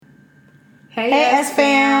Hey S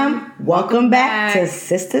fam. Welcome back to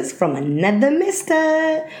Sisters from Another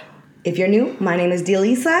Mister. If you're new, my name is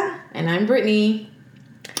Delisa. And I'm Brittany.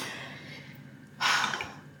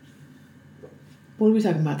 What are we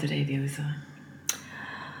talking about today, Delisa?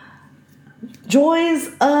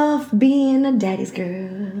 Joys of being a daddy's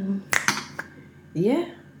girl. Yeah.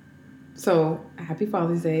 So, happy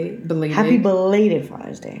Father's Day. Happy belated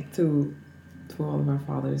Father's Day. To all of our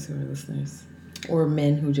fathers who are listeners. Or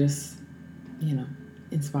men who just,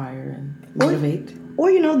 inspire and motivate.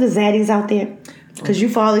 Or the zaddies out there. Because you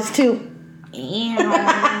fathers too.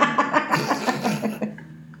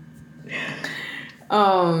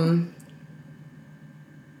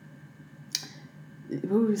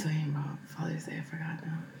 What were we saying about Father's Day? I forgot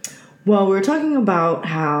now. Well, we were talking about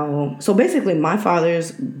how... So basically, my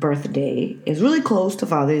father's birthday is really close to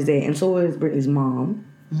Father's Day. And so is Brittany's mom.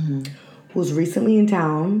 Mm-hmm. Who's recently in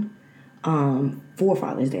town for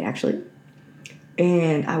Father's Day, actually.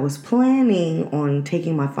 And I was planning on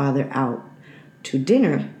taking my father out to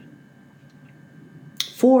dinner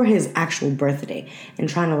for his actual birthday and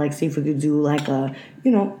trying to see if we could do a,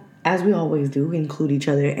 as we always do, include each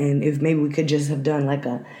other. And if maybe we could just have done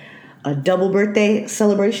a double birthday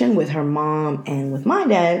celebration with her mom and with my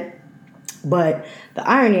dad. But the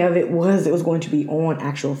irony of it was going to be on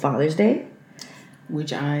actual Father's Day.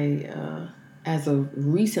 Which I, as of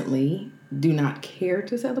recently, do not care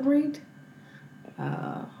to celebrate.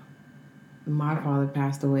 My father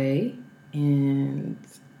passed away, and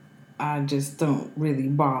I just don't really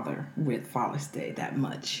bother with Father's Day that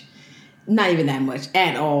much. Not even that much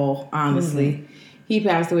at all, honestly. Mm-hmm. He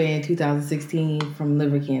passed away in 2016 from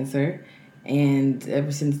liver cancer, and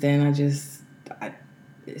ever since then, it's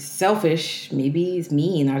selfish. Maybe it's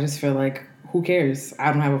mean. I just feel like, who cares?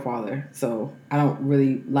 I don't have a father, so I don't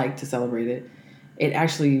really like to celebrate it. It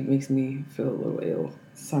actually makes me feel a little ill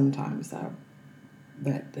sometimes that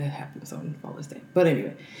happens on Father's Day. But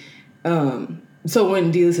anyway, so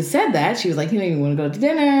when Delisa said that, she was like, you want to go to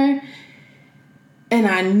dinner? And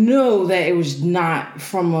I know that it was not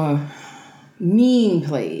from a mean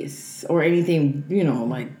place or anything,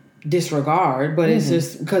 disregard, but it's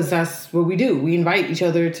just because that's what we do. We invite each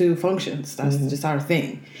other to functions. That's just our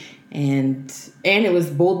thing. And it was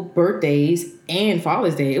both birthdays and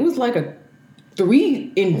Father's Day. It was like a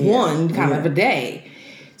 3-in-1 kind of a day.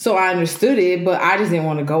 So I understood it, but I just didn't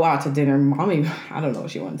want to go out to dinner. Mommy, I don't know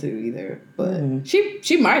if she wanted to either, but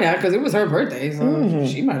she might have, because it was her birthday, so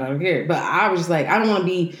she might not have cared. But I was just like, I don't want to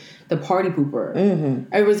be the party pooper.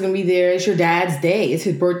 Everyone's going to be there. It's your dad's day. It's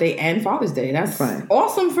his birthday and Father's Day. That's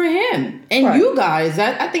awesome for him. And you guys,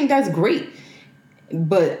 I think that's great.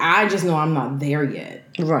 But I just know I'm not there yet.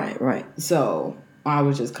 Right. So I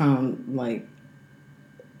was just kind of like,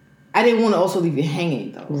 I didn't want to also leave you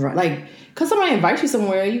hanging, though. Right. Because somebody invites you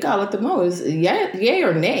somewhere, you got to let them know. Is yay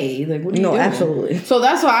or nay? What are you doing? No, absolutely. So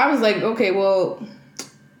that's why I was like, okay, well,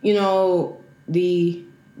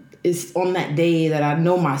 it's on that day that I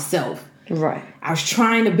know myself. Right. I was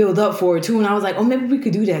trying to build up for it, too. And I was like, oh, maybe we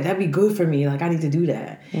could do that. That'd be good for me. I need to do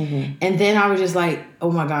that. Mm-hmm. And then I was just like,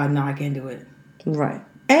 oh, my God, no, I can't do it. Right.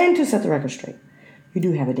 And to set the record straight, you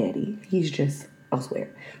do have a daddy. He's just elsewhere.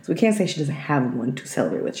 So we can't say she doesn't have one to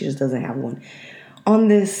celebrate with. She just doesn't have one on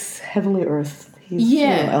this heavenly earth. He's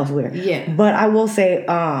elsewhere. Yeah. But I will say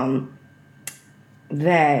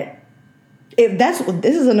that this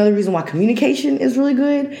is another reason why communication is really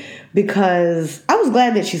good, because I was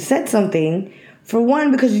glad that she said something. For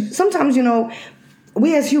one, because sometimes,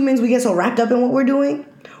 we as humans, we get so wrapped up in what we're doing,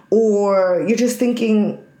 or you're just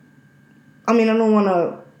thinking, I don't want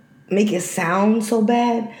to make it sound so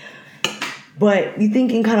bad, but you're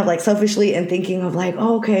thinking kind of selfishly and thinking of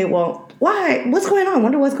oh, okay, well, why? What's going on?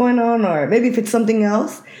 Wonder what's going on, or maybe if it's something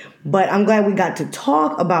else. But I'm glad we got to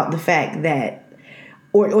talk about the fact that,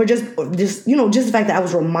 or just the fact that I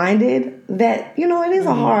was reminded that, it is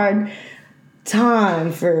a hard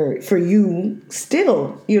time for you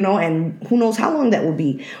still, and who knows how long that will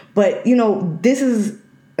be. But, this is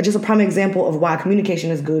just a prime example of why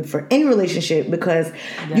communication is good for any relationship, because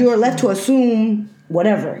you are left to assume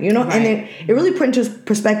whatever, Right. And it really put into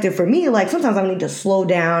perspective for me, sometimes I need to slow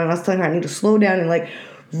down, and I was telling her I need to slow down and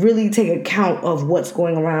really take account of what's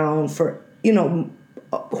going around for,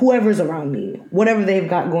 whoever's around me, whatever they've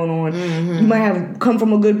got going on. Mm-hmm. You might have come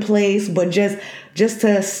from a good place, but just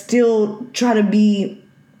to still try to be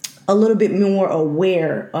a little bit more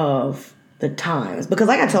aware of the times, because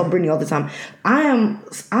I tell Brittany all the time, I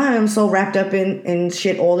am so wrapped up in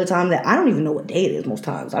shit all the time that I don't even know what day it is most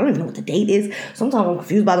times. I don't even know what the date is. Sometimes I'm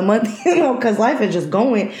confused by the month, because life is just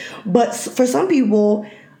going. But for some people,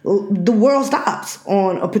 the world stops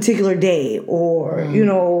on a particular day, or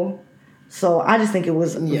So I just think it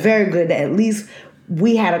was very good that at least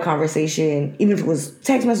we had a conversation, even if it was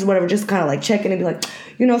text message or whatever, just kind of like check in and be like,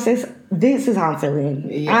 sis, this is how I'm feeling.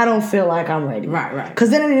 Yeah. I don't feel like I'm ready. Right.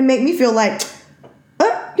 Because then it didn't make me feel like,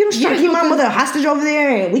 she's trying to keep my mother hostage over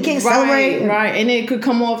there and we can't celebrate. Right. And it could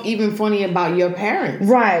come off even funny about your parents.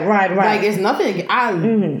 Right. Like, it's nothing.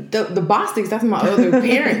 The Bostics, that's my other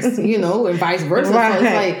parents, and vice versa. Right. So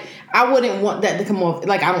it's like, I wouldn't want that to come off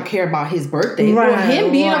like I don't care about his birthday or him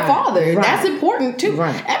being a father. Right. That's important too.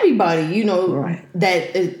 Right. Everybody,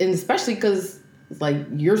 that, and especially because it's like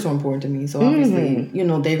you're so important to me. So obviously,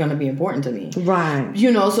 they're gonna be important to me. Right.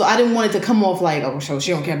 So I didn't want it to come off like, oh, so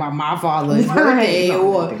she don't care about my father's birthday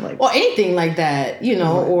or anything like that.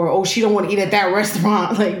 Or she don't want to eat at that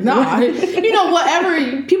restaurant. Like, no,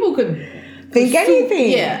 whatever people could. Think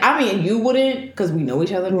anything. Yeah, I mean, you wouldn't, because we know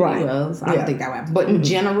each other pretty well, so I don't think that would happen. But in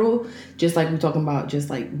general, just like we're talking about, just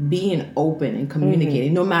like being open and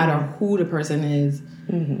communicating, no matter who the person is,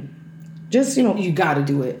 just, you got to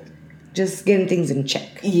do it. Just getting things in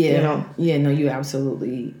check. Yeah. Yeah, no, you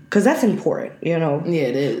absolutely. Because that's important, Yeah,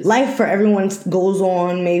 it is. Life for everyone goes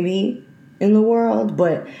on, maybe, in the world,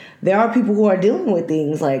 but there are people who are dealing with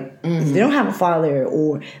things like if they don't have a father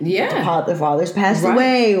or their father's passed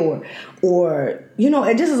away or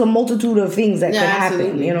it just is a multitude of things that could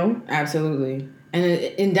happen, Absolutely.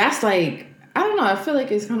 And that's like, I don't know, I feel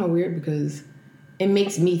like it's kind of weird because it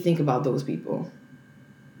makes me think about those people.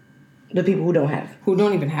 The people who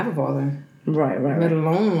don't even have a father. Right. Let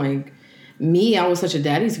alone like me, I was such a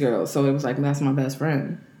daddy's girl, so it was like that's my best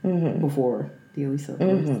friend before the Elisa.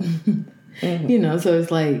 So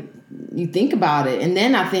it's like you think about it, and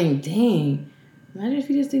then I think, dang, imagine if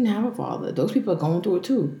you just didn't have a father. Those people are going through it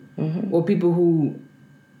too, or people who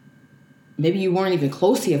maybe you weren't even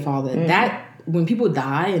close to your father. That when people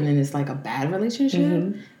die and then it's like a bad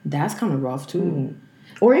relationship, that's kind of rough too.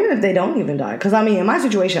 Or even if they don't even die, because I mean, in my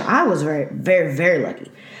situation, I was very, very, very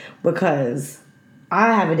lucky because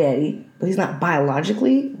I have a daddy, but he's not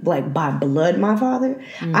biologically, like by blood, my father.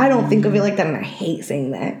 I don't think of it like that, and I hate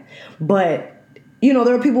saying that. But,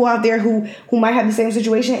 there are people out there who might have the same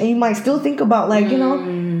situation, and you might still think about, like,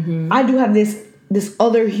 I do have this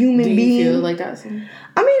other human being. Do you feel like that?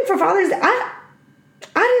 I mean, for Father's Day,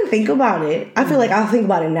 I didn't think about it. I feel like I'll think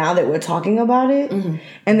about it now that we're talking about it.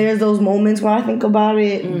 And there's those moments where I think about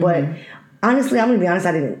it, but honestly, I'm gonna be honest,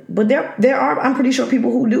 I didn't. But there are, I'm pretty sure,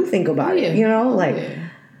 people who do think about it.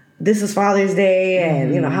 This is Father's Day,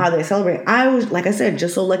 and how they celebrate. I was, like I said,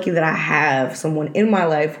 just so lucky that I have someone in my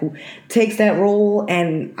life who takes that role,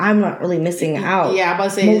 and I'm not really missing out. Yeah, I'm about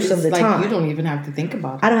to say most of the time. You don't even have to think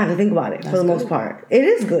about it. I don't have to think about it for the most part. It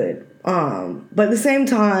is good, but at the same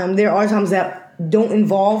time, there are times that don't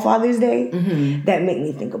involve Father's Day that make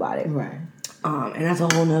me think about it. Right. And that's a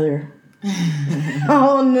whole nother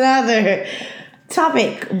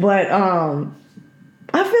topic. But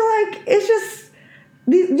I feel like it's just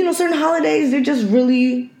these, certain holidays, they're just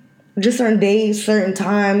really just certain days, certain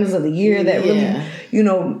times of the year that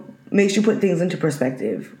really, makes you put things into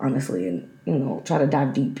perspective, honestly, and try to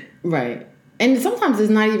dive deep. Right. And sometimes it's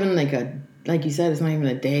not even like you said, it's not even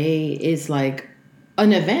a day. It's like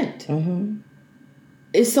an event.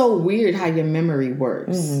 It's so weird how your memory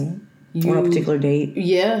works. On a particular date.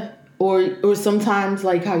 Yeah. Or sometimes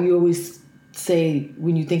like how you always say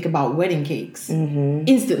when you think about wedding cakes,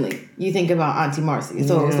 instantly you think about Auntie Marcy.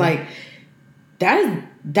 So it's like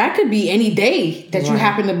that could be any day that you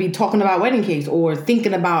happen to be talking about wedding cakes or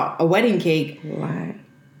thinking about a wedding cake. Right.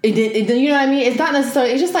 You know what I mean? It's not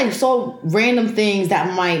necessarily, it's just like so random things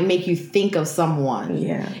that might make you think of someone.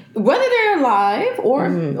 Yeah. Whether they're alive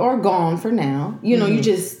or gone for now. You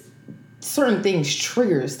just, certain things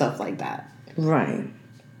trigger stuff like that. Right.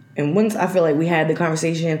 And once I feel like we had the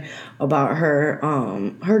conversation about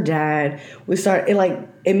her dad,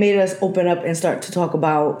 it made us open up and start to talk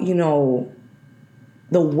about,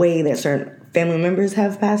 the way that certain family members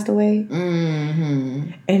have passed away,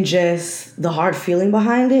 and just the hard feeling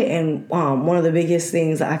behind it. And one of the biggest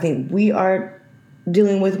things I think we are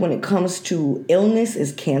dealing with when it comes to illness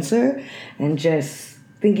is cancer, and just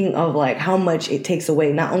thinking of like how much it takes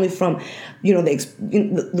away, not only from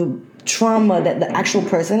the trauma that the actual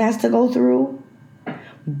person has to go through,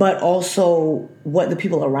 but also what the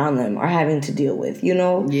people around them are having to deal with,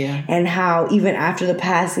 Yeah. And how even after the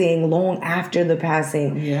passing, long after the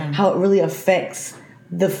passing, how it really affects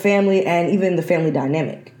the family and even the family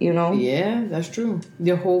dynamic, Yeah, that's true.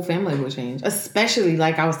 Your whole family will change. Especially,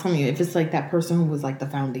 like I was telling you, if it's like that person who was like the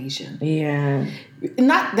foundation. Yeah.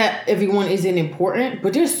 Not that everyone isn't important,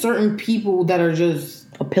 but there's certain people that are just...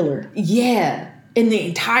 a pillar. Yeah. in the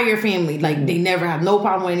entire family. Like, they never have no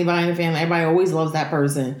problem with anybody in the family. Everybody always loves that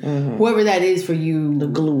person. Whoever that is for you. The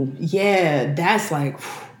glue. Yeah, that's like,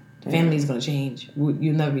 family's going to change.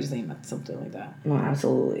 You'll never be the same after something like that. No,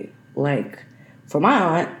 absolutely. Like, for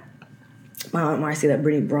my Aunt Marcy that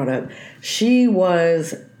Brittany brought up, she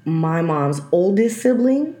was my mom's oldest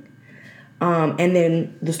sibling. And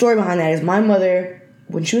then the story behind that is my mother,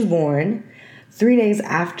 when she was born, 3 days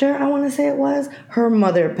after, I want to say it was, her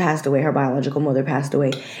mother passed away. Her biological mother passed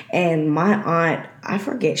away. And my aunt, I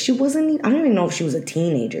forget, I don't even know if she was a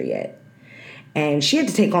teenager yet. And she had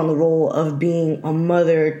to take on the role of being a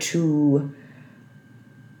mother to,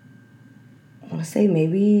 I want to say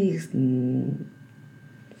maybe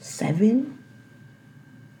seven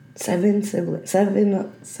siblings,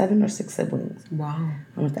 seven or six siblings. Wow. I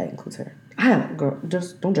don't know if that includes her. I have, girl,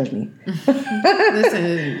 just don't judge me.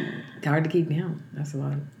 Listen, hard to keep down. That's a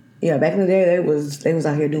lot. Yeah, back in the day, they was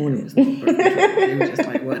out here doing it. They were just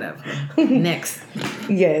like, whatever. Next.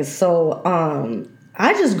 Yeah, so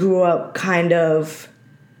I just grew up kind of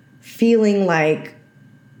feeling like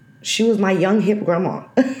she was my young hip grandma.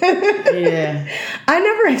 Yeah. I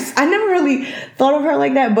never really thought of her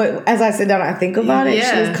like that, but as I sit down and I think about it,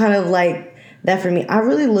 she was kind of like that for me. I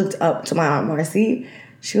really looked up to my Aunt Marcy.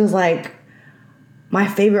 She was like my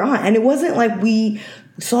favorite aunt. And it wasn't like we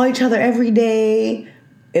saw each other every day.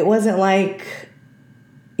 It wasn't like,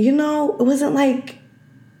 it wasn't like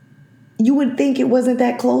you would think it wasn't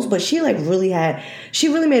that close, but she really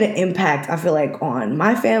made an impact, I feel like, on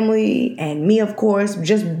my family and me, of course,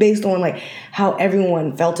 just based on like how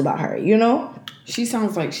everyone felt about her, She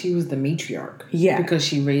sounds like she was the matriarch. Yeah. Because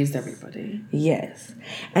she raised everybody. Yes.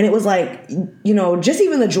 And it was like, just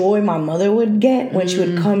even the joy my mother would get when she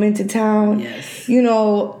would come into town. Yes.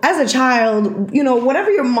 As a child,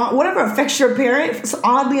 whatever affects your parents,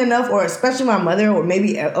 oddly enough, or especially my mother, or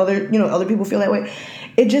maybe other people feel that way,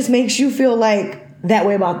 it just makes you feel like that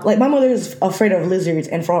way about, like, my mother is afraid of lizards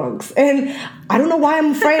and frogs. And I don't know why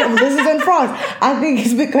I'm afraid of lizards and frogs. I think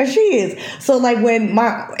it's because she is. So, like, when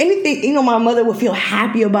my mother would feel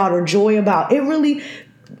happy about or joy about, it really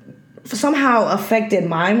somehow affected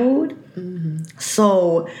my mood. Mm-hmm.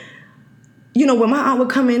 So, when my aunt would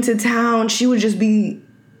come into town, she would just be,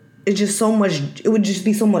 it would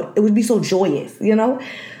be so joyous,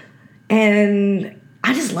 And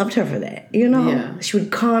I just loved her for that, Yeah. She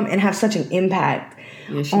would come and have such an impact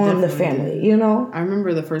on the family, did. I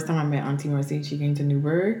remember the first time I met Auntie Marcy, she came to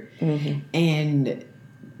Newburgh, and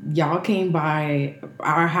y'all came by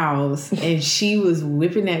our house, and she was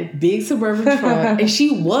whipping that big Suburban truck, and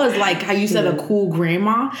she was like how you said, a cool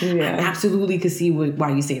grandma. Yeah. I absolutely could see why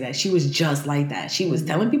you say that. She was just like that. She was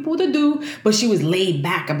telling people what to do, but she was laid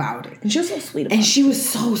back about it. And she was so sweet about And it. she was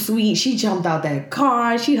so sweet. She jumped out that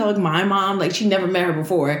car. She hugged my mom like she never met her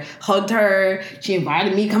before. Hugged her. She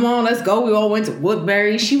invited me. Come on, let's go. We all went to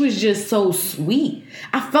Woodbury. She was just so sweet.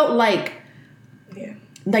 I felt like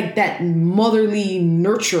that motherly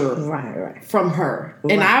nurture from her.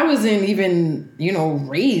 Right. And I wasn't even,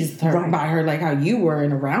 raised by her like how you were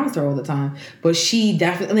and around her all the time. But she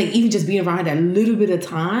definitely, like, even just being around her that little bit of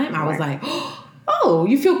time, I was like, oh,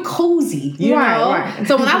 you feel cozy, you know? Right.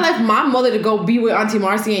 So when I left my mother to go be with Auntie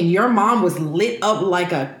Marcy and your mom was lit up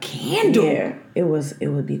like a candle. Yeah, it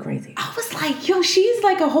would be crazy. I was like, yo, she's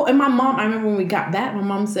like a whole, and my mom, I remember when we got back, my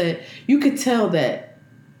mom said, you could tell that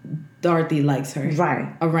Dorothy likes her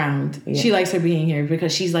around. Yeah. She likes her being here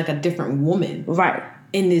because she's like a different woman. Right.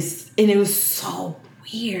 In this, and it was so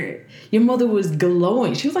weird. Your mother was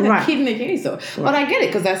glowing. She was like a kid in a candy store. Right. But I get it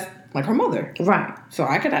because that's like her mother. Right. So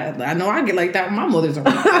I know I get like that when my mother's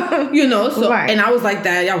around. So, and I was like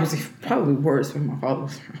that. I was probably worse when my father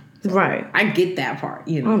was around. So right. I get that part.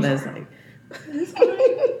 That's like, that's all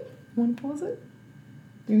right. Want to pause it?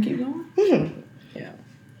 You can keep going? Mm-hmm. Yeah.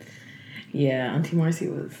 Yeah, Auntie Marcy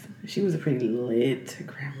was a pretty lit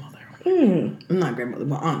grandmother. Not grandmother,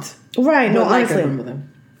 but aunt. Right, no, like honestly. a grandmother.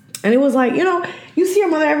 And it was like, you see your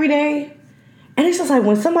mother every day, and it's just like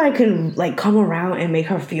when somebody can like come around and make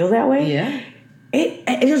her feel that way. Yeah.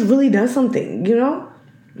 It just really does something,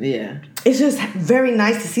 Yeah. It's just very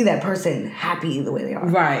nice to see that person happy the way they are.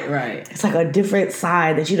 Right. It's like a different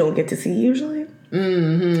side that you don't get to see usually.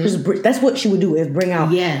 Mm-hmm. That's what she would do, is bring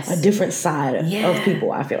out a different side of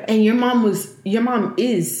people, I feel like. And your mom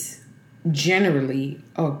is generally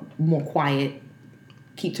a more quiet,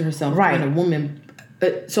 keep to herself kind of woman.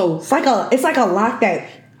 So it's like a lock that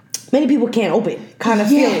many people can't open kind of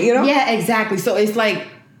feeling, Yeah, exactly. So it's like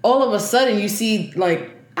all of a sudden you see, like,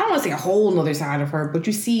 I don't want to say a whole nother side of her, but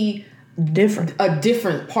you see a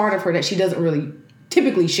different part of her that she doesn't really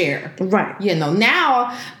typically share. Right. You know,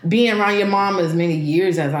 now being around your mom as many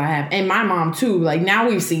years as I have, and my mom too, like now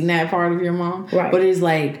we've seen that part of your mom. Right. But it's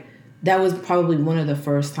like, that was probably one of the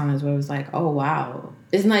first times where it was like, oh wow.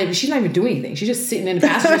 She's not even doing anything. She's just sitting in the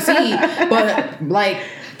passenger seat. But like,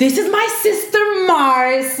 this is my sister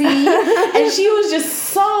Marcy. And she was just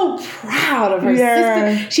so proud of her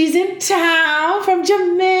sister. She's in town from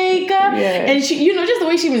Jamaica. Yeah. And she, you know, just the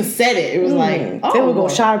way she even said it, it was like, oh. They would go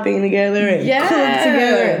shopping together and cook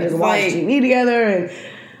together and just watch TV together.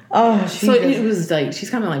 And so it was like, she's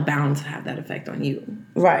kind of like bound to have that effect on you.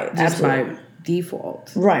 Right. Just absolutely. By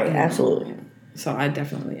default. Right. Absolutely. So I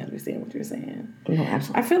definitely understand what you're saying. No,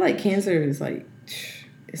 absolutely. I feel like cancer is like,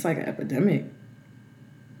 it's like an epidemic.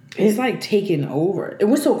 It's like taking over. And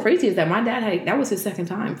what's so crazy is that my dad that was his second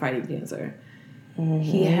time fighting cancer. Mm-hmm.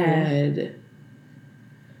 He had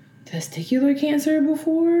testicular cancer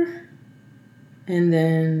before. And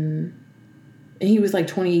then he was like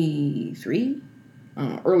 23,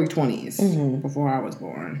 early 20s before I was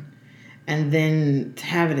born. And then to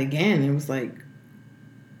have it again, it was like,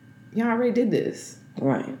 yeah, I already did this.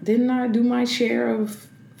 Right. Didn't I do my share of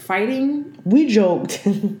fighting? We joked.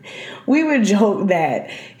 We would joke that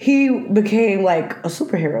he became like a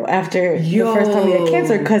superhero after the first time he had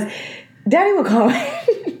cancer, because Daddy would come.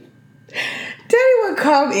 Daddy would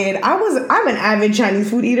come in. I'm an avid Chinese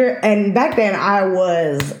food eater, and back then I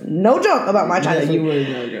was no joke about my Chinese food. You were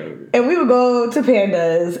no joke. And we would go to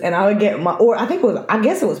Pandas, and I would get I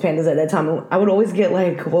guess it was Pandas at that time. I would always get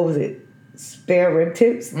like, what was it? Spare rib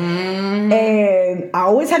tips. And I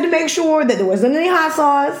always had to make sure that there wasn't any hot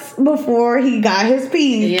sauce before he got his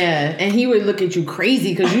piece. Yeah, and he would look at you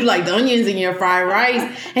crazy because you like the onions in your fried rice,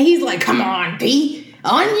 and he's like, come on, D,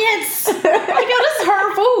 onions? Like, yo, this is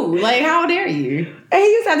her food. Like, how dare you? And he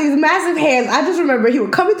used to have these massive hands. I just remember he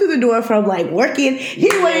would come in through the door from like working. He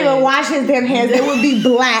wouldn't even wash his damn hands. They would be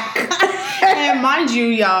black. And mind you,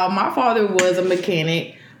 y'all, my father was a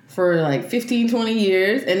mechanic for like 15, 20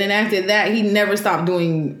 years. And then after that, he never stopped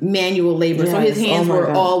doing manual labor. Yes. So his hands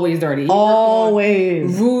were always dirty.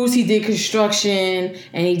 Always. Roofs, he did construction,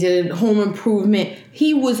 and he did home improvement.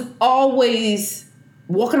 He was always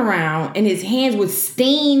walking around, and his hands would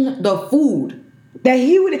stain the food. So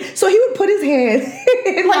he would put his hand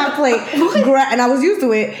in my plate, and I was used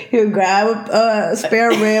to it. He would grab a spare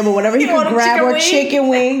rib or whatever he could grab, or chicken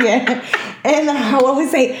wing. Yeah. And I would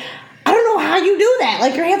always say, I don't know how you do that.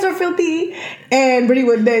 Like, your hands are filthy. And Brittany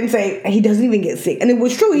would then say, he doesn't even get sick. And it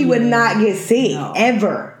was true. He would not get sick.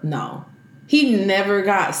 Ever. No. He never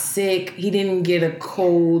got sick. He didn't get a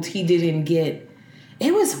cold.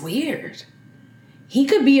 It was weird. He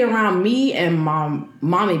could be around me and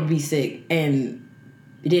mommy be sick, and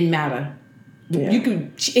it didn't matter. Yeah.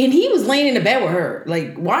 And he was laying in the bed with her.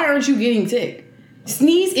 Like, why aren't you getting sick?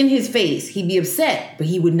 Sneeze in his face. He'd be upset, but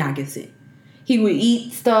he would not get sick. He would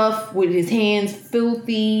eat stuff with his hands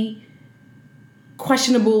filthy,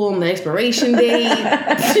 questionable on the expiration date.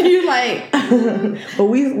 You're like... But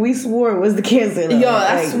we swore it was the cancer. Yo,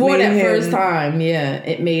 I swore that first time. Yeah,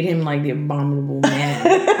 it made him like the abominable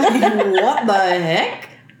man. What the heck?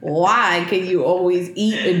 Why can you always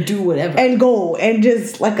eat and do whatever? And go and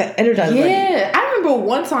just like an energizer. Yeah. I remember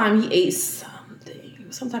one time he ate something. It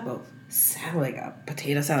was some type of salad, like a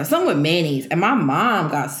potato salad, something with mayonnaise, and my mom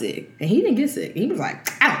got sick, and he didn't get sick. He was like,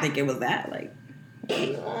 I don't think it was that. Like,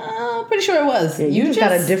 pretty sure it was. Yeah, you just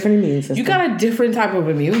got a different immune system. You got a different type of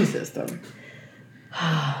immune system.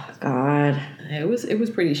 God, it was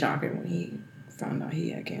pretty shocking when he found out he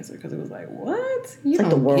had cancer, because it was like, what? You it's like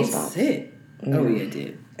the world get stops. Sick. Yeah. Oh yeah, it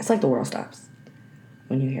did. It's like the world stops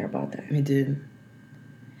when you hear about that. It did.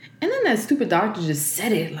 And then that stupid doctor just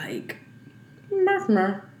said it like,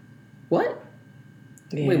 murph. What?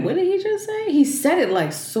 Yeah. Wait, what did he just say? He said it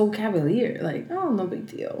like so cavalier, like, oh, no big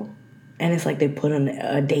deal. And it's like they put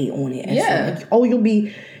a date on it. Yeah. Like, oh, you'll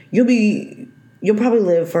probably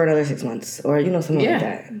live for another 6 months, or something like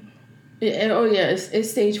that. Yeah. Oh yeah,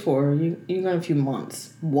 it's stage 4. You got a few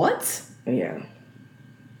months. What? Yeah.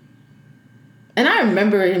 And I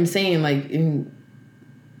remember him saying like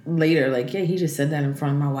later, like, yeah, he just said that in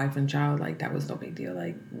front of my wife and child, like that was no big deal.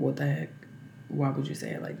 Like, what the heck? Why would you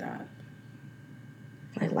say it like that?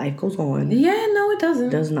 Like, life goes on. Yeah, no, it doesn't.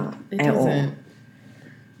 It does not. It doesn't. All.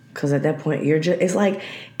 Because at that point, it's like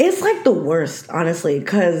the worst, honestly,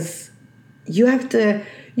 because you have to,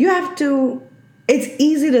 it's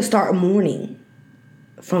easy to start mourning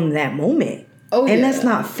from that moment. Oh, and that's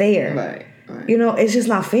not fair. Right. It's just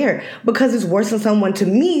not fair, because it's worse than someone, to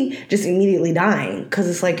me, just immediately dying, because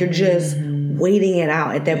it's like you're just waiting it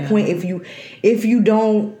out at that point. If you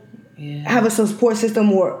don't have a support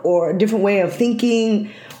system or a different way of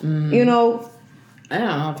thinking, I don't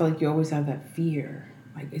know. I feel like you always have that fear.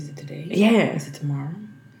 Like, is it today? Yeah. Is it tomorrow?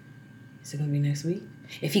 Is it going to be next week?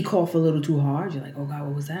 If he coughed a little too hard, you're like, oh, God,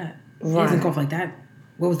 what was that? He doesn't cough like that.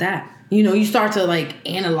 What was that? You know, you start to, like,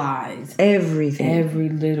 analyze. Everything. Every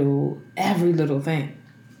little thing.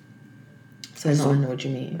 So I know what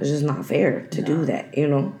you mean. It's just not fair to do that, you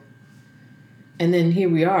know? And then here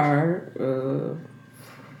we are,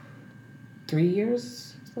 3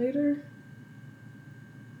 years later.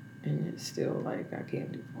 And it's still like, I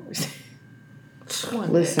can't do Father's Day.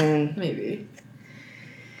 Listen. Maybe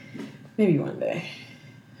one day.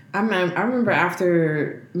 I remember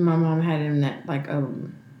after my mom had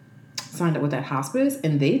him signed up with that hospice,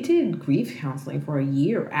 and they did grief counseling for a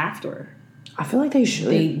year after. I feel like they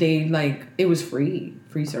should. They like, it was free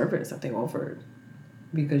service that they offered,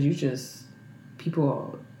 because you just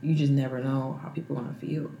never know how people are gonna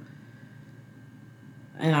feel.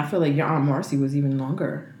 And I feel like your Aunt Marcy was even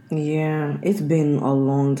longer. Yeah, it's been a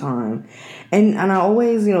long time. And I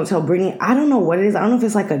always, tell Brittany, I don't know what it is. I don't know if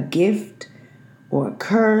it's like a gift or a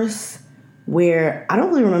curse, where I don't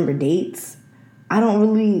really remember dates. I don't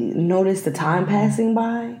really notice the time passing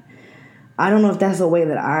by. I don't know if that's a way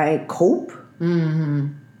that I cope. Mm-hmm.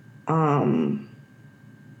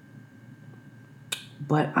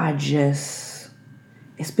 But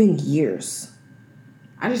it's been years.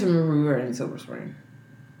 I just remember we were in Silver Spring.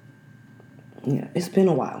 Yeah, it's been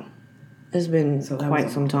a while. It's been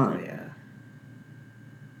quite some time. Yeah.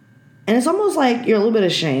 And it's almost like you're a little bit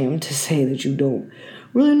ashamed to say that you don't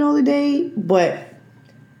really know the date, but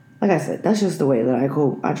like I said, that's just the way that I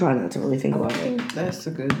cope. I try not to really think about it. That's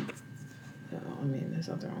a good... there's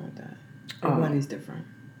nothing wrong with that. Everybody's different.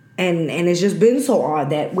 And it's just been so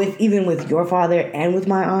odd that even with your father and with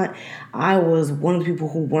my aunt, I was one of the people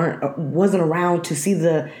who wasn't around to see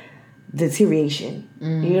the deterioration.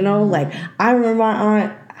 Mm-hmm. Like, I remember my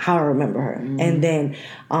aunt how I remember her. Mm-hmm. And then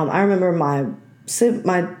I remember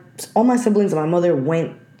all my siblings and my mother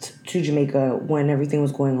went to Jamaica when everything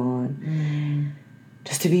was going on,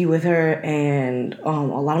 just to be with her. And a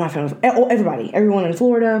lot of my family, everyone in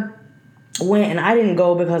Florida went, and I didn't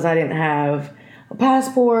go because I didn't have a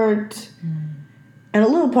passport. And a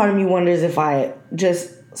little part of me wonders if I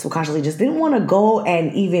just subconsciously just didn't want to go,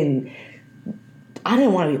 and even I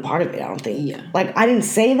didn't want to be a part of it, I don't think. Yeah. Like, I didn't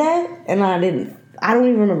say that, and I don't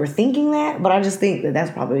even remember thinking that, but I just think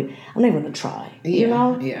that's probably, I'm not even going to try, you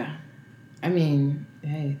know? Yeah. I mean,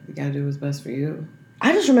 hey, you got to do what's best for you.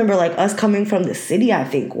 I just remember, like, us coming from the city, I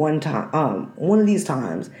think, one of these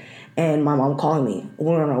times, and my mom calling me. We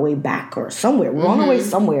were on our way back or somewhere. We were on our way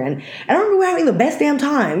somewhere, and I remember we were having the best damn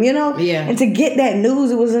time, you know? Yeah. And to get that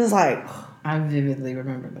news, it was just like... I vividly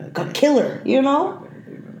remember that day. A killer, you know? I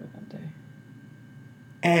vividly remember that day.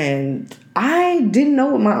 And I didn't know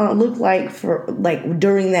what my aunt looked like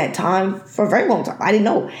during that time for a very long time. I didn't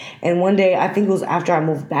know. And one day, I think it was after I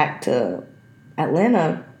moved back to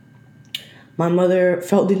Atlanta, my mother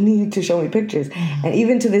felt the need to show me pictures. And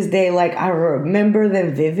even to this day, like, I remember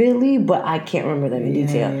them vividly, but I can't remember them in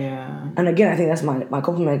detail. Yeah. And again, I think that's my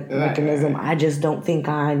coping mechanism. I just don't think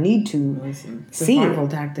I need to see survival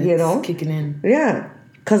it. Tactics, kicking in. Yeah.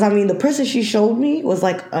 Because, I mean, the person she showed me was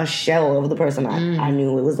like a shell of the person I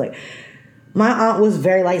knew. It was like, my aunt was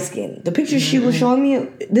very light-skinned. The picture she was showing me,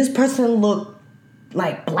 this person looked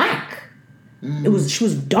like black. She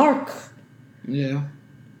was dark. Yeah.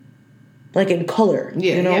 Like in color.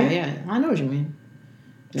 Yeah, you know? Yeah. I know what you mean.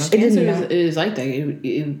 Cancer is like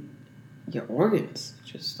that. Your organs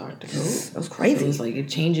just start to go. It was crazy. So it's like it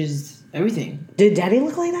changes everything. Did Daddy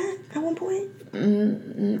look like that at one point?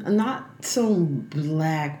 Not so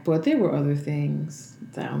black, but there were other things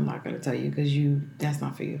that I'm not going to tell you because that's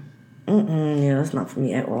not for you. Yeah, that's not for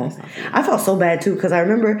me at all. I felt so bad too because I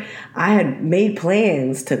remember I had made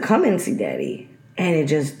plans to come and see Daddy, and it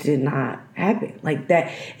just did not happen. Like that,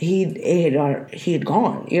 he had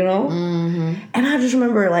gone, you know. Mm-hmm. And I just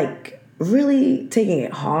remember like really taking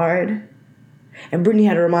it hard. And Brittany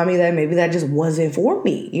had to remind me that maybe that just wasn't for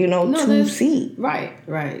me, you know, to see. Right.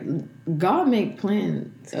 God make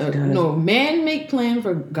plans. Man make plan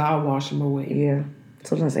for God wash him away. Yeah.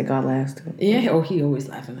 Sometimes I say God laughs too. Yeah, he always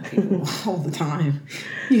laughing at people all the time.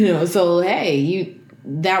 You know, so hey,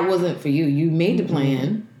 that wasn't for you. You made the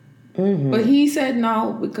plan. Mm-hmm. But he said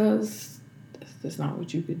no because that's not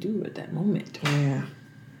what you could do at that moment. Yeah.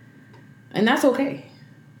 And that's okay.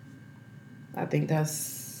 I think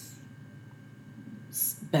that's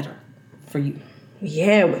better for you.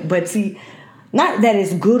 Yeah, but see, not that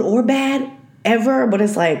it's good or bad ever, but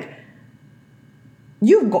it's like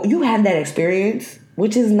you had that experience,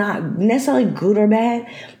 which is not necessarily good or bad,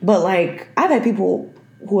 but like I've had people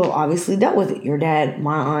who have obviously dealt with it. Your dad,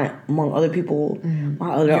 my aunt, among other people,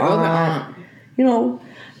 my other aunt. You know,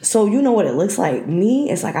 so you know what it looks like. Me,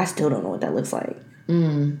 it's like I still don't know what that looks like.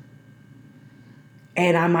 And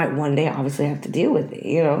I might one day obviously have to deal with it,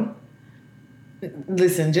 you know?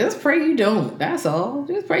 Listen, just pray you don't. That's all.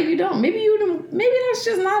 Just pray you don't. Maybe that's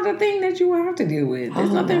just not the thing that you will have to deal with.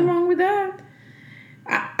 There's nothing wrong with that.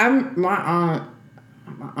 My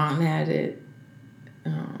aunt had it.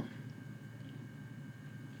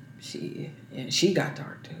 She got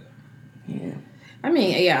dark too. Yeah. I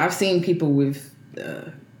mean, yeah, I've seen people with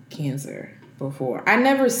cancer before. I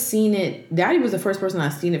never seen it. Daddy was the first person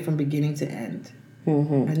I've seen it from beginning to end.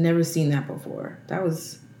 I'd never seen that before. That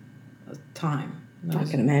was a time. I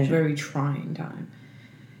can imagine. A very trying time.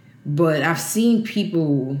 But I've seen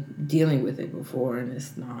people dealing with it before, and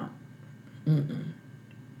it's not.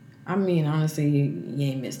 I mean, honestly, you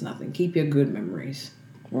ain't missed nothing. Keep your good memories.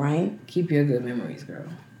 Right? Keep your good memories, girl.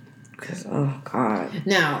 Because, oh, God.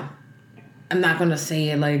 Now, I'm not going to say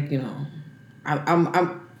it like, you know, I'm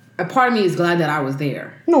a part of me is glad that I was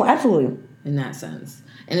there. No, absolutely. In that sense.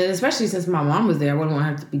 And then especially since my mom was there, I wouldn't want to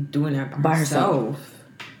have to be doing that by herself.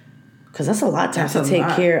 Because that's a lot to have to take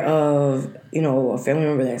care of, you know, a family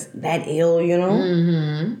member that's that ill, you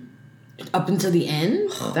know? Up until the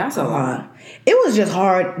end? That's a lot. It was just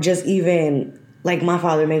hard, just even, like, my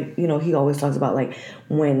father he always talks about, like,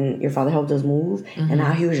 when your father helped us move, and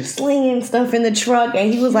how he was just slinging stuff in the truck,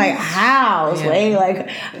 and he was like, how? Slay? Like,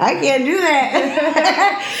 I can't do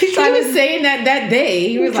that. He was saying that day.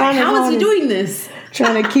 He was like, how is he doing this?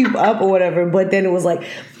 Trying to keep up or whatever, but then it was like,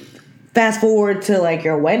 fast forward to, like,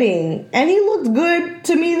 your wedding, and he looked good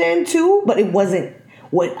to me then, too, but it wasn't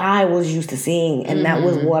what I was used to seeing, and that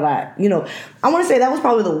was what I want to say that was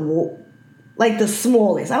probably the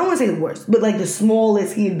smallest. I don't want to say the worst, but, like, the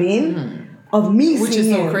smallest he had been of me seeing him. Which is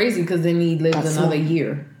so crazy, because then he lived another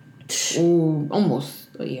year. Ooh, almost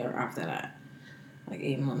a year after that. Like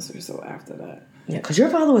 8 months or so after that. Yeah, because your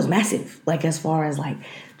father was massive, like, as far as, like,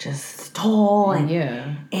 just tall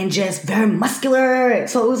and just very muscular.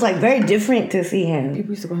 So it was, like, very different to see him.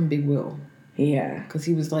 People used to call him Big Will. Yeah. Because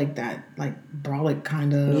he was like that, like, brolic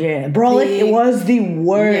kind of. Yeah, brolic, it was the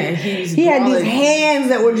word. Yeah, he had these hands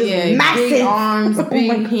that were just massive. Big arms,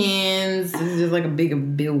 big hands. He's just like a bigger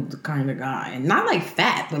build kind of guy. And not, like,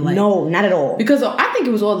 fat, but, like. No, not at all. Because I think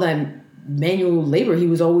it was all that manual labor. He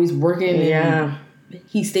was always working. Yeah.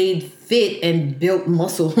 He stayed fit and built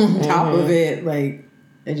muscle on top of it. Like,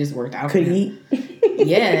 it just worked out. Could eat.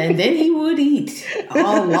 Yeah, and then he would eat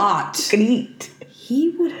a lot. Could eat. He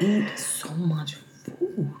would eat so much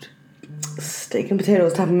food. Steak and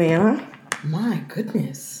potatoes type of man, huh? My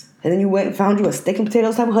goodness. And then you went and found you a steak and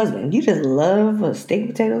potatoes type of husband. You just love a steak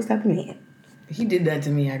and potatoes type of man. He did that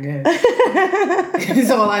to me, I guess. That's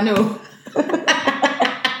all I know.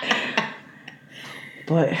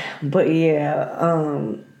 But yeah,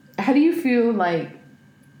 how do you feel like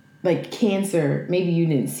cancer, maybe you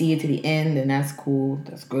didn't see it to the end, and that's cool,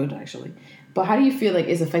 that's good actually, but how do you feel like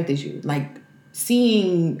it's affected you, like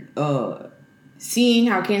seeing how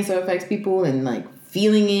cancer affects people, and like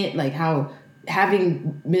feeling it, like how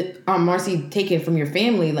having Marcy taken from your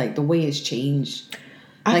family, like the way it's changed,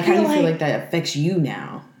 like how do you feel like that affects you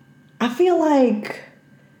now? I feel like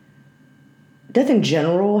death in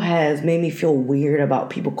general has made me feel weird about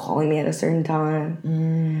people calling me at a certain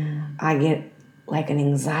time. I get like an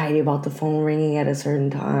anxiety about the phone ringing at a certain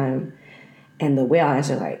time, and the way I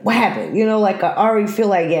answer, like, what happened? You know, like I already feel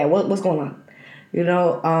like, yeah, what's going on? You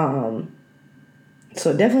know,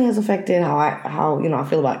 so it definitely has affected how I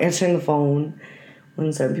feel about answering the phone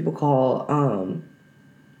when certain people call.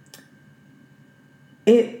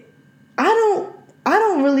 I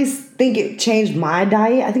don't really think it changed my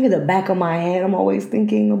diet. I think in the back of my head, I'm always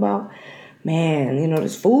thinking about, man,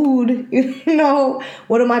 this food,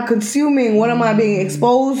 what am I consuming? What am I being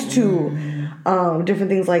exposed to? Different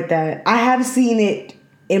things like that. I have seen it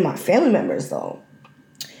in my family members, though,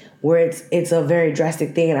 where it's a very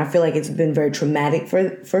drastic thing, and I feel like it's been very traumatic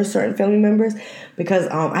for certain family members, because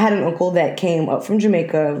I had an uncle that came up from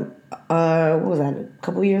Jamaica, what was that, a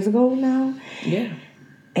couple of years ago now? Yeah.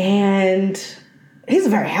 And he's a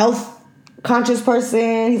very health conscious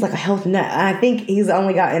person. He's like a health nut. I think he's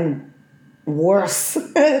only gotten worse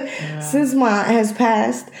since my aunt has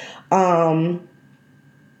passed.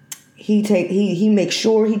 He makes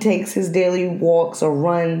sure he takes his daily walks or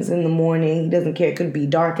runs in the morning. He doesn't care. It could be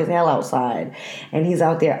dark as hell outside, and he's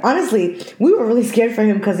out there. Honestly, we were really scared for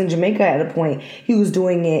him, because in Jamaica at a point he was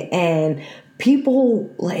doing it, and people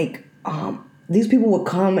like these people would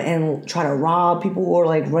come and try to rob people who are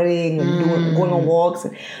like running and going on walks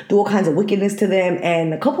and do all kinds of wickedness to them.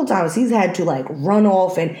 And a couple times he's had to like run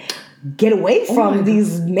off and get away from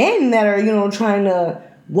these men that are, you know, trying to,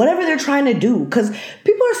 whatever they're trying to do. Because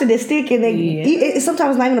people are sadistic and it's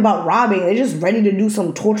sometimes not even about robbing. They're just ready to do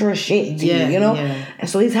some torturous shit to you, you know? Yeah. And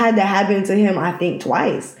so he's had that happen to him, I think,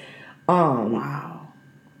 twice. Wow.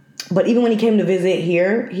 But even when he came to visit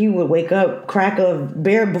here, he would wake up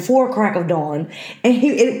before crack of dawn, and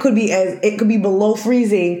it could be below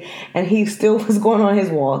freezing, and he still was going on his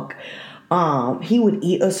walk. He would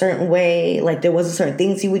eat a certain way, like there was a certain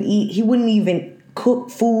things he would eat. He wouldn't even cook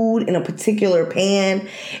food in a particular pan.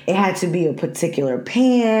 It had to be a particular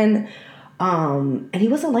pan, and he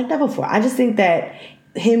wasn't like that before. I just think that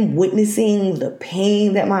him witnessing the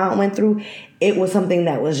pain that my aunt went through, it was something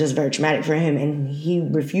that was just very traumatic for him, and he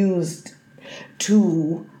refused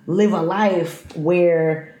to live a life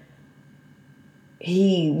where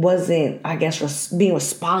he wasn't, I guess, being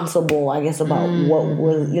responsible, I guess, about what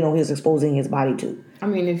was, you know, he was exposing his body to. I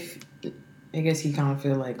mean, I guess he kind of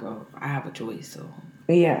feel like, oh, I have a choice, so.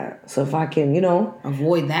 Yeah, so if I can, you know.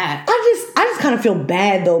 Avoid that. I just kind of feel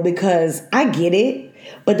bad, though, because I get it,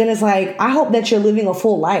 but then it's like, I hope that you're living a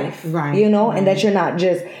full life, right? You know, and that you're not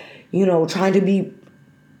just, you know, trying to be,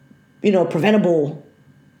 you know, preventable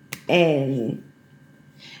and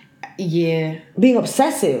being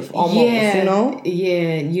obsessive almost, you know?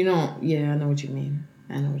 Yeah, you don't, I know what you mean.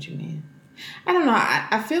 I don't know.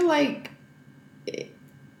 I feel like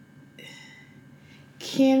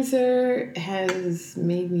cancer has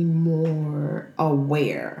made me more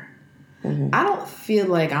aware. Mm-hmm. I don't feel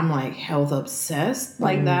like I'm like health obsessed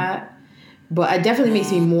like that, but it definitely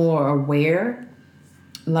makes me more aware.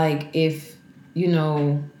 Like if, you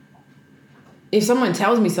know, if someone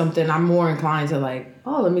tells me something, I'm more inclined to like,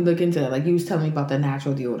 oh, let me look into it. Like you was telling me about the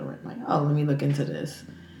natural deodorant. Like, oh, let me look into this.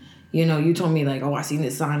 You know, you told me like, oh, I seen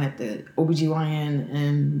this sign at the OBGYN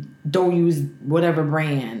and don't use whatever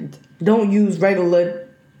brand. Don't use regular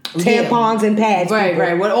tampons and pads. Right, people.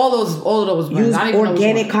 Right. What all of those brands. Use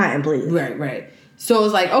organic cotton, please. Right. So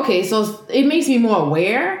it's like, okay, so it makes me more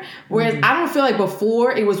aware. Whereas I don't feel like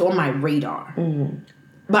before it was on my radar. Mm-hmm.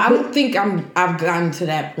 But I don't think I've gotten to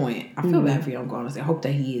that point. I feel bad for Young Garner. I hope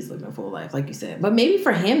that he is living a full life, like you said. But maybe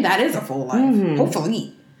for him, that is a full life. Mm-hmm.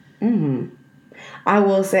 Hopefully. Mm-hmm. I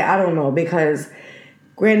will say, I don't know, because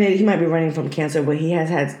granted, he might be running from cancer, but he has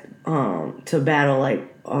had to battle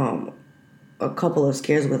like a couple of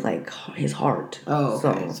scares with like his heart. Oh,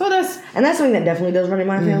 okay. So that's something that definitely does run in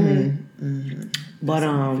my family. Mm-hmm. But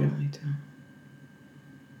family too.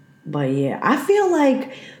 But yeah, I feel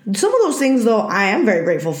like some of those things though I am very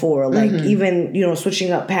grateful for. Like even, you know,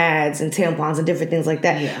 switching up pads and tampons and different things like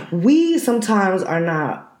that. Yeah. We sometimes are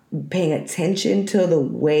not paying attention to the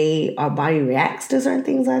way our body reacts to certain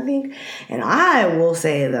things, I think. And I will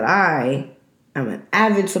say that I am an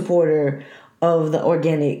avid supporter of the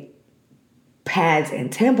organic pads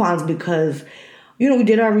and tampons because, you know, we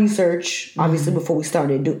did our research, obviously, before we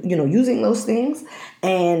started, using those things.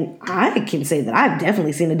 And I can say that I've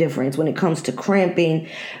definitely seen a difference when it comes to cramping.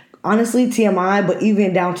 Honestly, TMI, but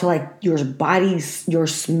even down to, like, your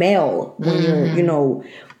smell when you're, you know,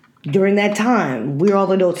 during that time. We're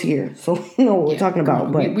all adults here, so we know what we're talking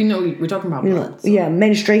about. But we know we're talking about blood. So. Yeah,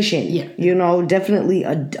 menstruation. Yeah. You know, definitely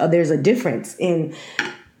there's a difference in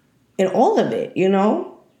all of it, you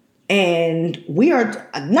know? And we are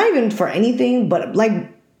not even for anything, but like,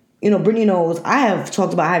 you know, Brittany knows I have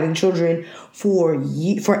talked about having children for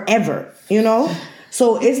forever, you know?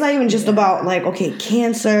 So it's not even just about like, okay,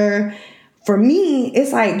 cancer. For me,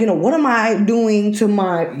 it's like, you know, what am I doing to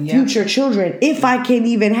my future children if I can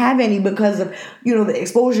even have any because of, you know, the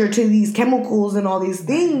exposure to these chemicals and all these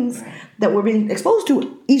things that we're being exposed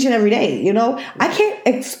to each and every day, you know? I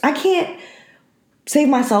can't save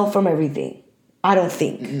myself from everything. I don't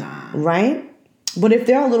think. Nah. Right? But if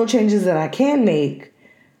there are little changes that I can make,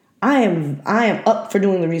 I am up for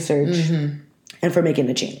doing the research and for making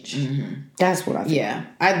the change. Mm-hmm. That's what I feel. Yeah.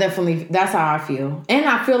 That's how I feel. And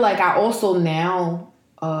I feel like I also now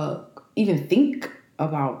even think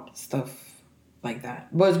about stuff like that.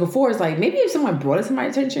 Whereas before it's like, maybe if someone brought it to my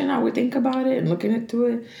attention, I would think about it and looking into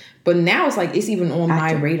it. But now it's like, it's even on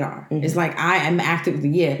my radar. Mm-hmm. It's like, I am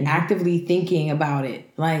actively thinking about it.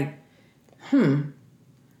 Like, I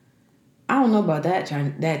don't know about that,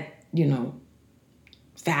 you know,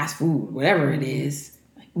 fast food, whatever it is.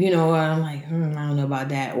 You know, I'm like, I don't know about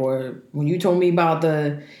that. Or when you told me about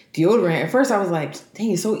the deodorant, at first I was like,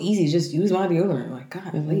 dang, it's so easy. Just use my deodorant. Like,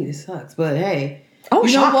 God, this sucks. But hey, I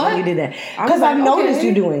was you know shocked what? when you did that. I was Because like, I've noticed okay.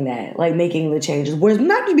 you doing that, like making the changes. Whereas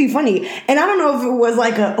not to be funny, and I don't know if it was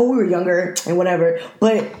like we were younger and whatever,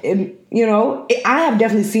 but I have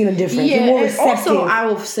definitely seen a difference. Yeah, You're more and receptive. also I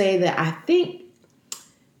will say that I think,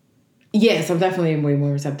 yes, I'm definitely way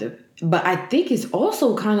more receptive. But I think it's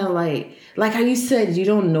also kind of like how you said, you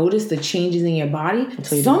don't notice the changes in your body.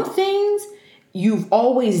 Some things, you've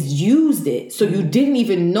always used it. So you didn't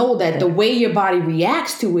even know that the way your body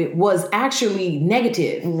reacts to it was actually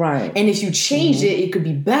negative. Right. And if you changed it could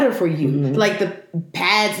be better for you. Like the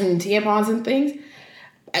pads and tampons and things.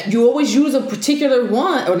 You always use a particular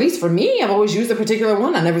one, or at least for me, I've always used a particular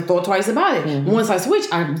one. I never thought twice about it. Once I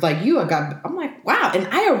switched, I was like I'm like, wow. And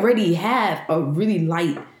I already have a really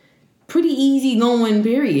light, pretty easy going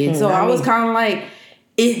period. So I was kind of like,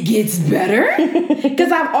 it gets better.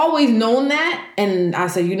 Because I've always known that. And I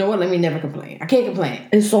said, you know what? Let me never complain. I can't complain.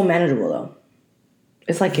 It's so manageable though.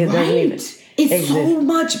 It's like it doesn't even It's exist. so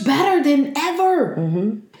much better than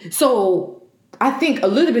ever. So I think a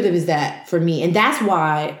little bit of it is that for me. And that's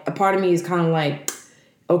why a part of me is kind of like,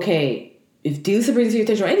 okay, if Delisa brings to your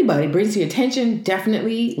attention, or anybody brings to your attention,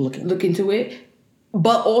 definitely look into it.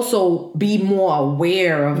 But also be more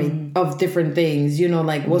aware of it, of different things,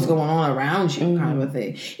 like what's going on around you, kind of a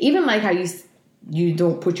thing. Even like how you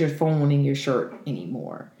don't put your phone in your shirt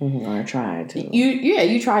anymore. I tried to.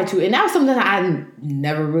 You tried to. And that was something that I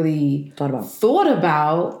never really thought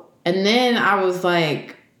about. And then I was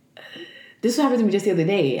like, this happened to me just the other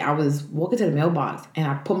day. I was walking to the mailbox and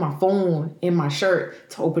I put my phone in my shirt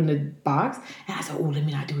to open the box. And I said, oh, let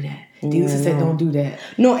me not do that. Delisa said, don't do that.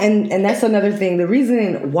 No, and that's another thing. The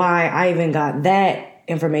reason why I even got that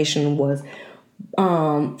information was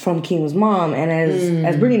from Keem's mom. And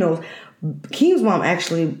as Brittany knows, Keem's mom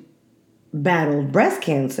actually battled breast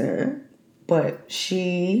cancer, but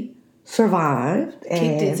she survived and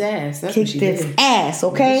kicked its ass. That's kicked what she its did. ass,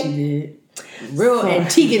 okay? She did. Real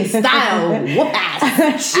Antiquan style. Whoop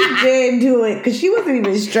ass. She did do it because she wasn't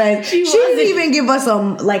even stressed. She didn't even give us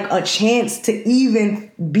a chance to even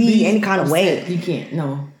be any kind of way. You can't.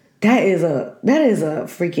 No. That is a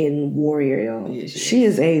freaking warrior, yo. Yeah, she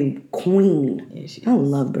is a queen. Yeah, I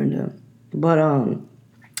love Brenda,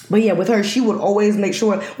 but yeah, with her, she would always make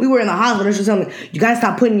sure we were in the hospital. She would tell me, "You gotta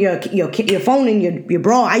stop putting your phone in your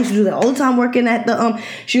bra." I used to do that all the time working at the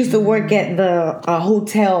She used to work at the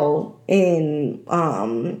hotel in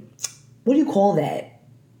what do you call that?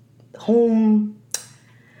 Home.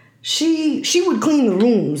 She would clean the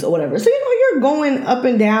rooms or whatever. So you're going up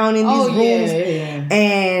and down in these rooms,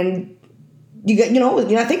 and you got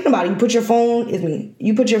you're not thinking about it. You put your phone.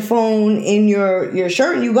 You put your phone in your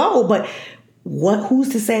shirt and you go, but. Who's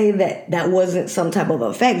to say that wasn't some type of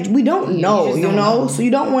effect? We don't know, you know? So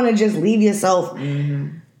you don't want to just leave yourself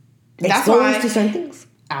exposed to certain things.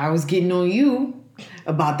 I was getting on you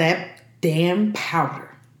about that damn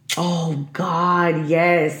powder. Oh, God,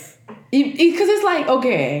 yes. Because it's like,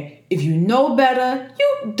 okay, if you know better,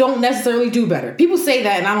 you don't necessarily do better. People say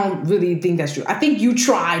that, and I don't really think that's true. I think you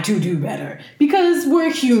try to do better because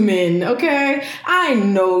we're human, okay? I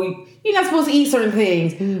know you're not supposed to eat certain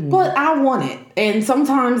things, but I want it. And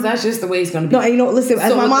sometimes that's just the way it's going to be. No, and listen,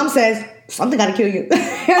 as my mom says, something got to kill you. Okay?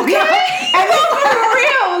 And for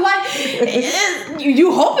real. Like,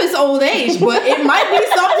 you hope it's old age, but it might be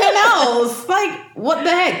something else. Like, what the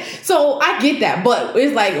heck? So I get that. But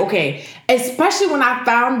it's like, okay, especially when I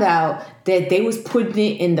found out that they was putting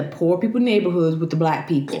it in the poor people neighborhoods with the black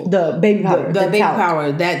people. The baby powder. The baby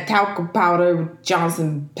powder. That talcum powder,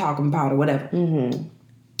 Johnson talcum powder, whatever.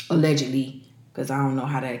 Allegedly. Because I don't know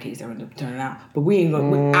how that case ended up turning out. But we ain't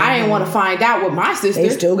gonna. I didn't want to find out with my sister. They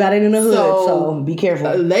still got it in the hood, so be careful.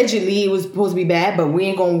 Allegedly, it was supposed to be bad, but we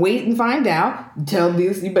ain't gonna wait and find out. Tell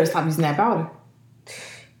this, you better stop using that powder.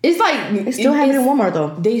 It's like they still have it in Walmart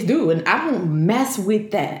though. They do, and I don't mess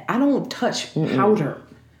with that. I don't touch powder.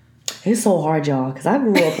 It's so hard, y'all, because I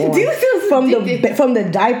grew up on from the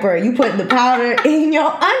diaper. You put the powder in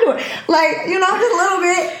your underwear, like just a little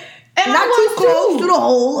bit. And not too close to the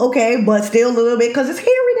hole, okay, but still a little bit because it's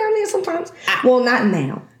hairy down there sometimes. Well, not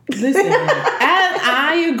now. Listen,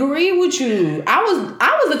 I agree with you. I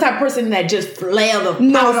was the type of person that just flailed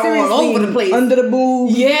the powder all over the place, under the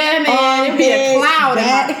boob. Yeah, man, it'd be a cloud.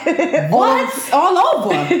 What? All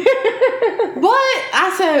over. But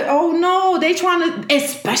I said, oh no, they trying to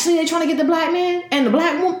get the black man and the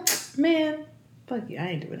black woman. Man, fuck you, I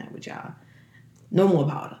ain't doing that with y'all. No more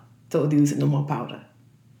powder. So dude said no more powder.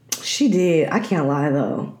 She did. I can't lie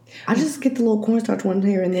though. I just get the little cornstarch one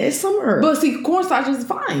here and there. It's summer. But see, cornstarch is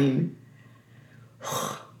fine.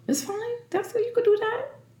 It's fine. That's you could do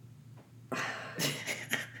that.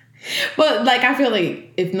 But like, I feel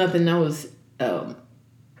like if nothing else,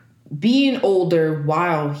 being older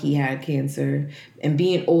while he had cancer and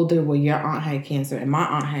being older when your aunt had cancer and my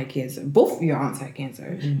aunt had cancer. Both of your aunts had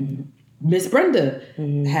cancer. Miss Brenda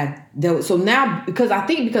had dealt. So now, because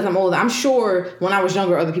I'm older, I'm sure when I was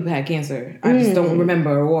younger, other people had cancer. I just don't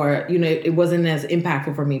remember, or it wasn't as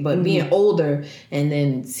impactful for me. But being older and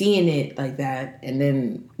then seeing it like that, and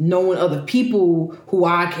then knowing other people who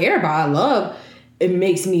I care about, I love, it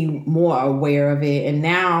makes me more aware of it. And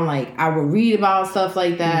now, like, I will read about stuff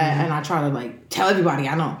like that, and I try to, like, tell everybody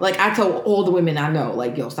I know. Like, I tell all the women I know,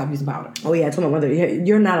 like, yo, stop using powder. Oh, yeah, I told my mother,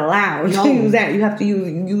 you're not allowed to use that. You have to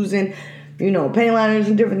use using, panty liners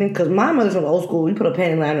and different things. Because my mother's from the old school. We put a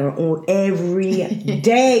panty liner on every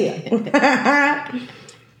day.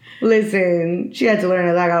 Listen, she had to learn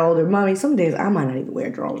as I got older. Mommy, some days I might not even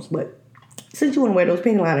wear drawers, but since you want to wear those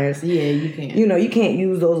panty liners, yeah, you can. You can't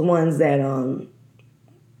use those ones that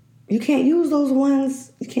you can't use those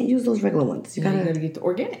ones. You can't use those regular ones. You gotta get the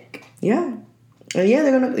organic. Yeah, and yeah,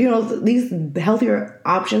 they're gonna. These healthier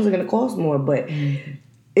options are gonna cost more, but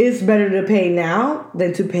it's better to pay now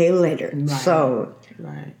than to pay later. Right. So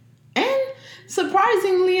right, and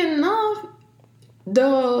surprisingly enough,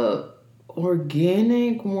 the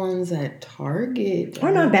organic ones at Target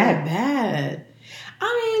are not bad. Bad.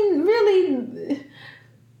 I mean, really.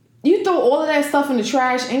 You throw all of that stuff in the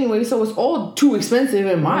trash anyway, so it's all too expensive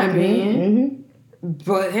in my opinion.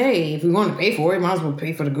 But hey, if we want to pay for it, might as well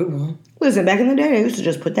pay for the good one. Listen, back in the day, they used to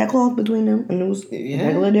just put that cloth between them, and it was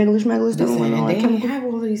regular schmegular stuff. They didn't have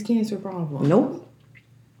all of these cancer problems. Nope.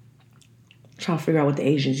 Trying to figure out what the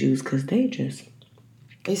Asians use, because they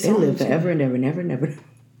live forever and ever, never.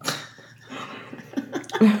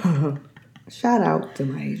 Shout out to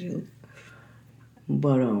my Asians.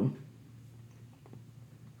 But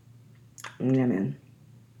yeah, man.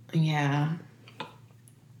 Yeah.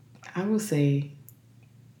 I would say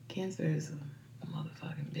cancer is a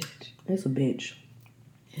motherfucking bitch. It's a bitch.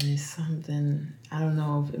 And it's something, I don't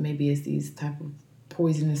know if maybe it's these type of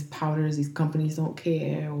poisonous powders, these companies don't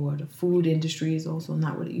care, or the food industry is also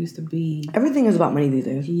not what it used to be. Everything is about money these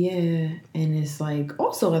days. Yeah. And it's like,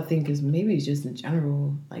 also I think it's just in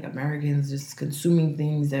general, like Americans just consuming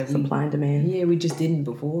things that supply and demand. Yeah, we just didn't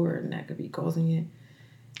before, and that could be causing it.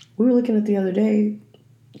 We were looking at the other day,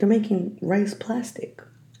 they're making rice plastic.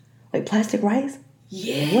 Like plastic rice?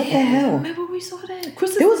 Yeah. What the hell? Remember we saw that?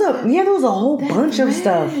 There was a whole bunch of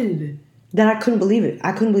stuff that I couldn't believe it.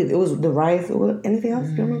 It was the rice. Anything else?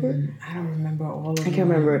 Do you remember? I don't remember all of it. I can't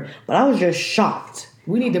remember. But I was just shocked.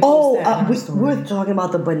 We need to post that we're talking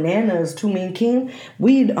about the bananas, Two Mean King.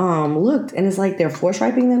 We looked, and it's like they're force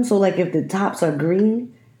ripening them. So like if the tops are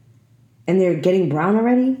green and they're getting brown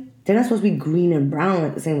already, they're not supposed to be green and brown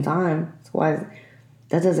at the same time. So why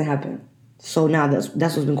that doesn't happen? So now that's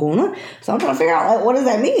what's been going on. So I'm trying to figure out what does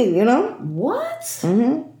that mean, What?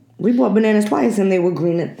 Mm-hmm. We bought bananas twice and they were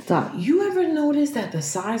green at the top. You ever noticed that the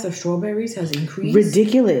size of strawberries has increased?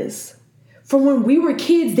 Ridiculous. From when we were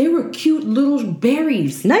kids, they were cute little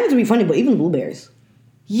berries. Not even to be funny, but even blueberries.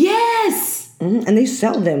 Yes! Mm-hmm. And they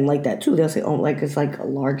sell them like that too. They'll say, like it's like a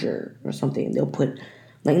larger or something. They'll put,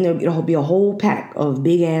 it'll be a whole pack of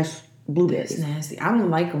big ass blueberries. That's nasty. I don't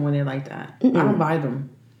like them when they're like that. I don't buy them.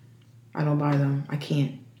 I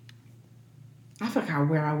can't. I forgot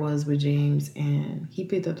where I was with James, and he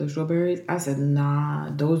picked up the strawberries. I said, "Nah,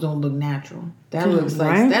 those don't look natural. That looks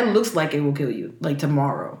like it will kill you, like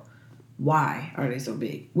tomorrow. Why are they so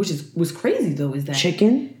big?" What's crazy though is that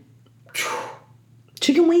chicken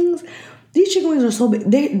wings. These chicken wings are so big.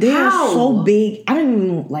 They are so big. I don't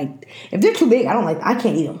even like. If they're too big, I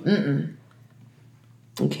can't eat them.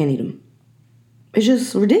 I can't eat them. It's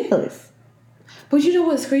just ridiculous. But you know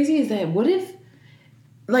what's crazy is that what if,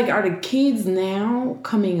 like, are the kids now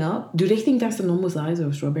coming up? Do they think that's the normal size of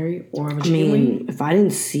a strawberry or of a chicken wing? If I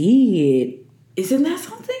didn't see it, isn't that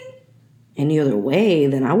something? Any other way,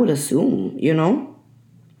 then I would assume, Yo,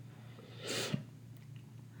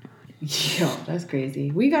 that's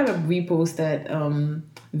crazy. We gotta repost that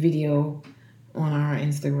video on our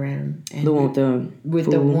Instagram, and the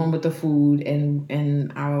one with the food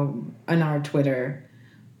and our Twitter.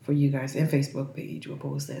 For you guys, and Facebook page, we'll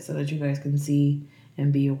post that so that you guys can see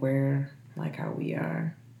and be aware, like how we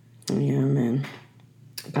are. Yeah, man.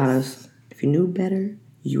 Because if you knew better,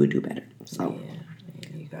 you would do better. So yeah,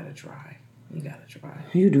 you gotta try.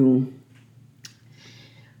 You do.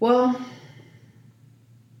 Well,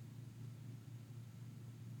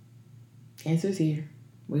 cancer's here.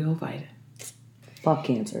 We gonna fight it. Fuck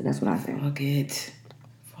cancer. That's what I think. Fuck it.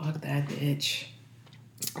 Fuck that bitch.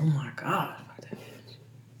 Oh my God.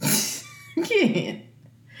 Can't.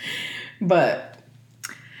 But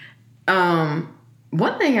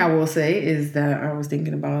One thing I will say is that I was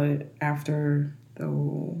thinking about it after the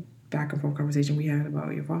whole back and forth conversation we had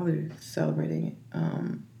about your father celebrating it.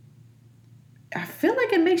 I feel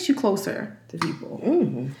like it makes you closer to people.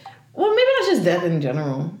 Mm-hmm. Well, maybe that's just death in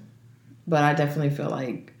general, but I definitely feel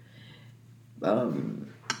like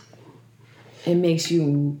it makes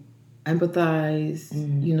you empathize.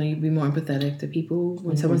 Mm-hmm. You know, you be more empathetic to people.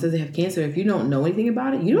 When someone says they have cancer, if you don't know anything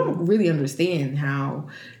about it, you don't really understand how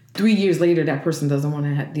 3 years later that person doesn't want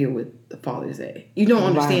to deal with the Father's Day. You don't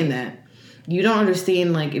understand that. You don't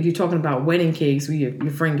understand, like, if you're talking about wedding cakes where your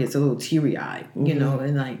friend gets a little teary-eyed, you know,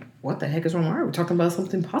 and like, what the heck is wrong with her? We're talking about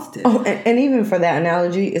something positive. Oh, and even for that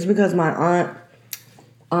analogy, it's because my aunt,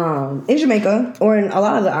 in Jamaica, or in a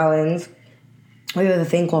lot of the islands, there's a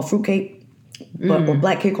thing called fruitcake, or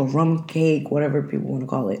black cake, or rum cake, whatever people want to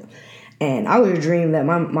call it. And I would dream that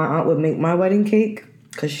my aunt would make my wedding cake,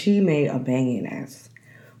 because she made a banging ass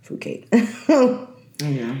fruitcake.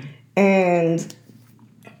 Yeah. And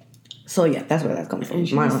so, yeah, that's where that comes from. And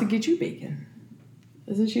she my wants to get you bacon.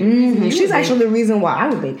 Isn't she? The reason you She's would actually the reason why I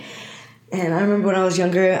would bake. And I remember when I was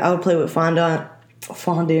younger, I would play with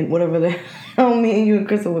fondant, whatever the hell me and you and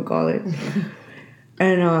Crystal would call it.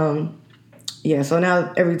 And yeah, so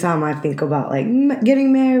now every time I think about like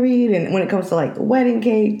getting married, and when it comes to like the wedding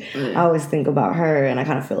cake, I always think about her, and I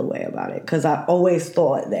kind of feel a way about it because I always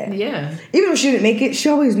thought that, Yeah. even if she didn't make it, she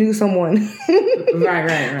always knew someone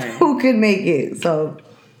Right. who could make it. So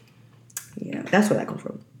yeah, that's where that comes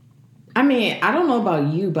from. I mean, I don't know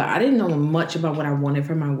about you, but I didn't know much about what I wanted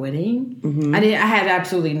for my wedding. Mm-hmm. I had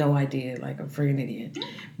absolutely no idea, like a freaking idiot.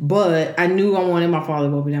 But I knew I wanted my father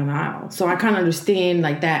to walk me down the aisle. So I kind of understand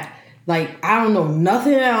like that. Like, I don't know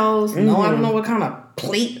nothing else. No, I don't know what kind of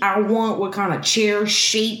plate I want, what kind of chair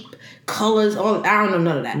shape, colors. All I don't know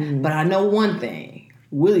none of that. But I know one thing.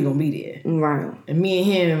 Willie gonna be there. Right. And me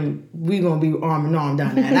and him, we gonna be arm in arm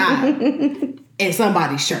down that aisle in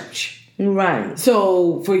somebody's church. Right.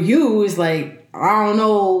 So for you, it's like, I don't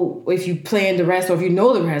know if you planned the rest or if you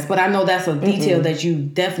know the rest, but I know that's a detail that you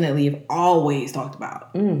definitely have always talked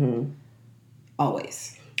about. Mm-hmm.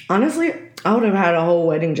 Always. Honestly, I would have had a whole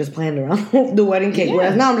wedding just planned around the wedding cake. Yeah.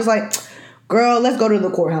 Whereas now I'm just like, girl, let's go to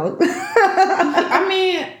the courthouse. I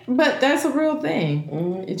mean, but that's a real thing.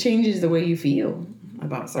 Mm-hmm. It changes the way you feel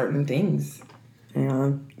about certain things.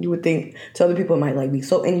 Yeah, you would think to other people it might like be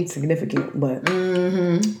so insignificant, but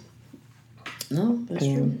no, that's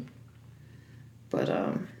true. But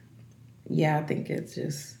yeah, I think it's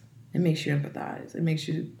just it makes you empathize. It makes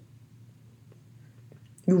you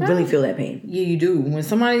really feel that pain. Yeah, you do. When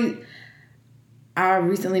I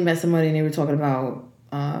recently met somebody and they were talking about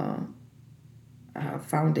a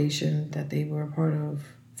foundation that they were a part of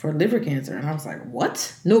for liver cancer, and I was like,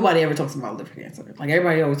 what? Nobody ever talks about liver cancer. Like,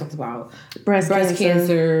 everybody always talks about breast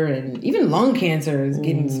cancer and even lung cancer is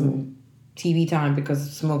getting some TV time because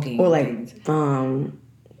of smoking. Or like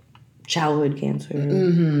childhood cancer.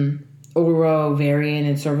 Mm-hmm. Or ovarian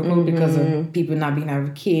and cervical because of people not being able to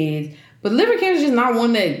have kids. But liver cancer is just not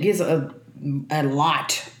one that gets a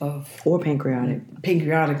lot of... Or pancreatic.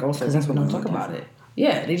 Pancreatic also. Because that's what don't talk about it.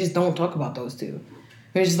 Yeah, they just don't talk about those two.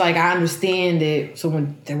 It's just like, I understand it. So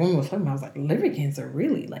when that woman was talking about, I was like, liver cancer,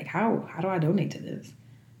 really? Like, how do I donate to this?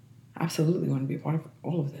 I absolutely want to be a part of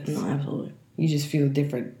all of this. No, absolutely. You just feel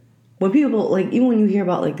different. When people, like, even when you hear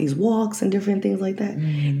about, like, these walks and different things like that,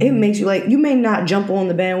 it makes you, like, you may not jump on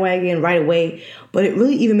the bandwagon right away, but it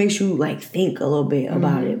really even makes you, like, think a little bit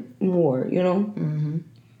about it more, you know? Mm-hmm.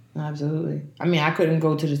 Absolutely. I mean, I couldn't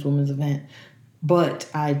go to this woman's event, but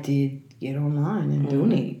I did get online and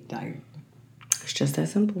donate. Like, it's just that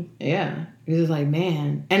simple. Yeah. It's just like,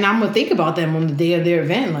 man. And I'm going to think about them on the day of their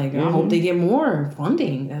event. Like, I hope they get more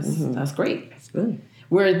funding. That's great. That's good.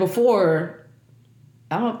 Whereas before,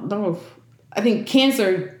 I don't know if... I think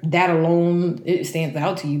cancer, that alone, it stands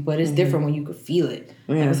out to you, but it's different when you could feel it.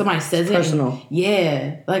 Yeah. Like, if somebody says it... Personal.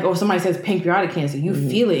 Yeah. Like, or somebody says pancreatic cancer, you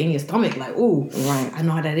feel it in your stomach. Like, ooh, right. I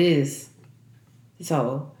know how that is.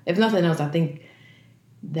 So, if nothing else, I think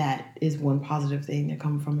that is one positive thing that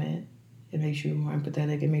comes from it. It makes you more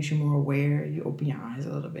empathetic. It makes you more aware. You open your eyes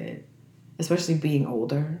a little bit. Especially being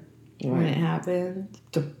older when it happened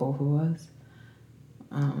to both of us.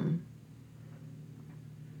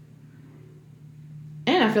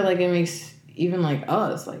 And I feel like it makes even like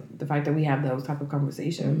us, like the fact that we have those type of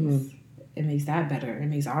conversations, it makes that better. It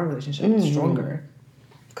makes our relationship stronger.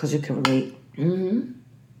 Because you can relate. Mm-hmm.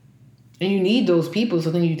 And you need those people,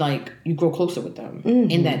 so then you grow closer with them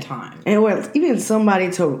in that time. And even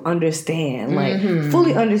somebody to understand, like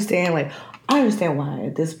fully understand, like I understand why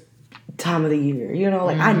at this time of the year, you know,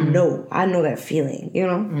 like I know that feeling, you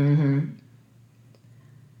know.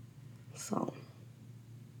 So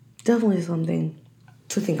Definitely something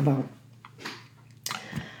to think about.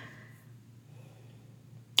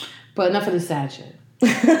 But enough of this sad shit.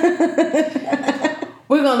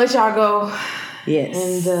 We're gonna let y'all go.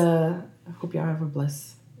 Yes. And I hope y'all have a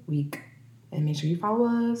blessed week. And make sure you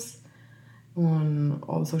follow us on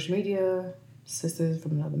all the social media, Sisters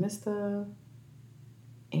from Another Mister.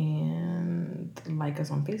 And like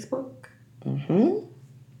us on Facebook. Mm-hmm.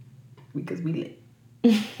 Because we lit.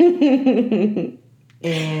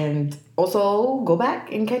 And also go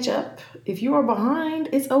back and catch up. If you are behind,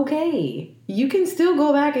 it's okay. You can still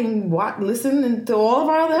go back and listen to all of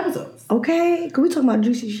our other episodes. Okay. Can we talk about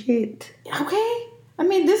juicy shit? Okay. I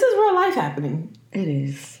mean, this is real life happening. It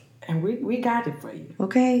is. And we got it for you.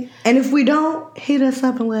 Okay. And if we don't, hit us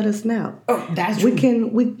up and let us know. Oh, that's true.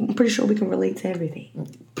 I'm pretty sure we can relate to everything.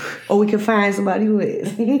 Or we can find somebody who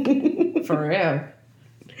is. For real.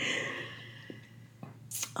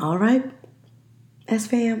 All right. That's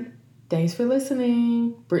fam. Thanks for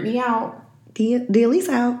listening. Brittany out. The Elise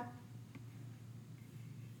out.